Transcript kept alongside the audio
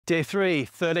Day 3,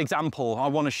 third example I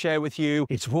want to share with you.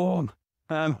 It's warm.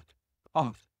 I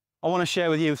want to share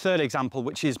with you a third example,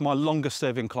 which is my longest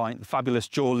serving client, the fabulous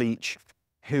Joe Leach,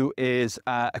 who is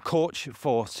a coach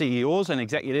for CEOs and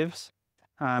executives.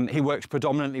 He works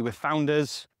predominantly with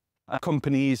founders,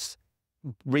 companies,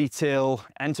 retail,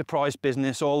 enterprise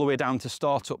business, all the way down to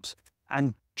startups.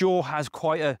 And Joe has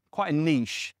quite a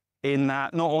niche in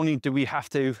that not only do we have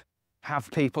to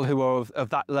have people who are of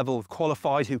that level of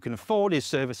qualified, who can afford his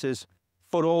services,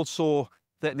 but also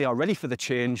that they are ready for the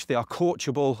change, they are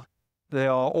coachable, they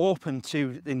are open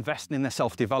to investing in their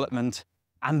self-development,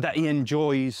 and that he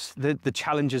enjoys the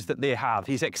challenges that they have.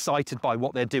 He's excited by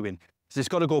what they're doing. So it's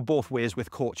got to go both ways with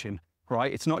coaching,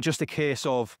 right? It's not just a case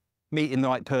of meeting the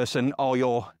right person, oh,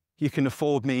 you can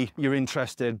afford me, you're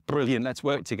interested, brilliant, let's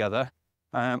work together.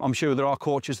 I'm sure there are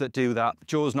coaches that do that.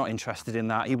 Joe's not interested in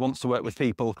that. He wants to work with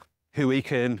people who he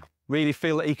can really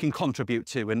feel that he can contribute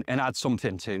to and add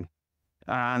something to.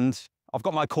 And I've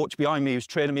got my coach behind me who's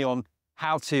training me on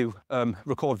how to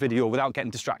record video without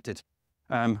getting distracted.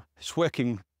 It's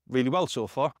working really well so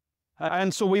far.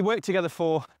 And so we worked together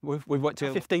we've worked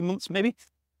together 15 months maybe.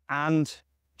 And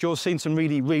Joe's seen some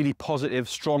really, really positive,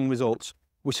 strong results.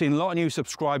 We've seen a lot of new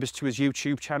subscribers to his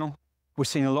YouTube channel. We've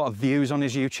seen a lot of views on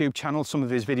his YouTube channel. Some of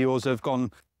his videos have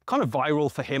gone kind of viral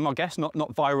for him, I guess, not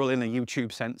viral in a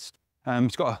YouTube sense.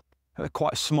 He's got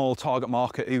quite a small target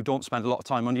market who don't spend a lot of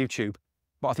time on YouTube,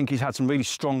 but I think he's had some really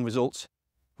strong results.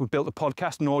 We've built a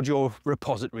podcast, an audio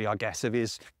repository, I guess, of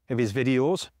his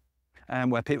videos,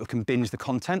 where people can binge the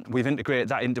content. We've integrated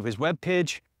that into his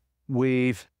webpage.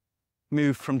 We've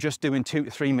moved from just doing 2 to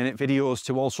 3 minute videos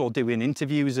to also doing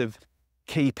interviews of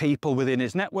key people within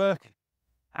his network.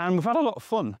 And we've had a lot of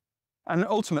fun. And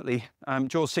ultimately,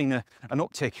 Joe's seen a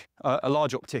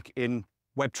large uptick in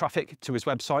web traffic to his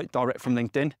website, direct from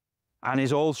LinkedIn. And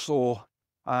he's also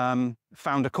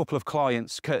found a couple of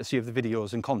clients courtesy of the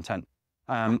videos and content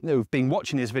who've been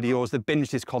watching his videos, they've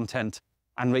binged his content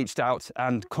and reached out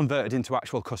and converted into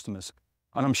actual customers.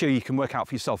 And I'm sure you can work out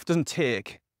for yourself. It doesn't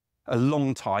take a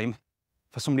long time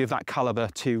for somebody of that caliber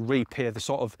to repay the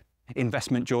sort of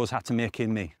investment Joe's had to make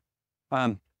in me.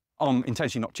 I'm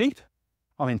intentionally not cheap.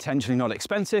 I'm intentionally not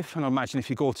expensive. And I imagine if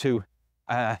you go to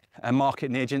a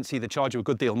marketing agency, they charge you a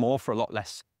good deal more for a lot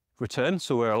less return.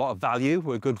 So we're a lot of value.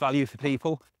 We're good value for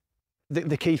people.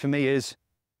 The key for me is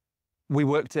we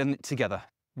worked in it together.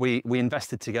 We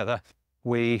invested together.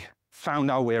 We found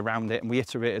our way around it and we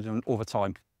iterated over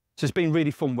time. So it's been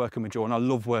really fun working with Joe and I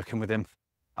love working with him.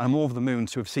 And I'm over the moon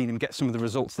to have seen him get some of the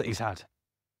results that he's had.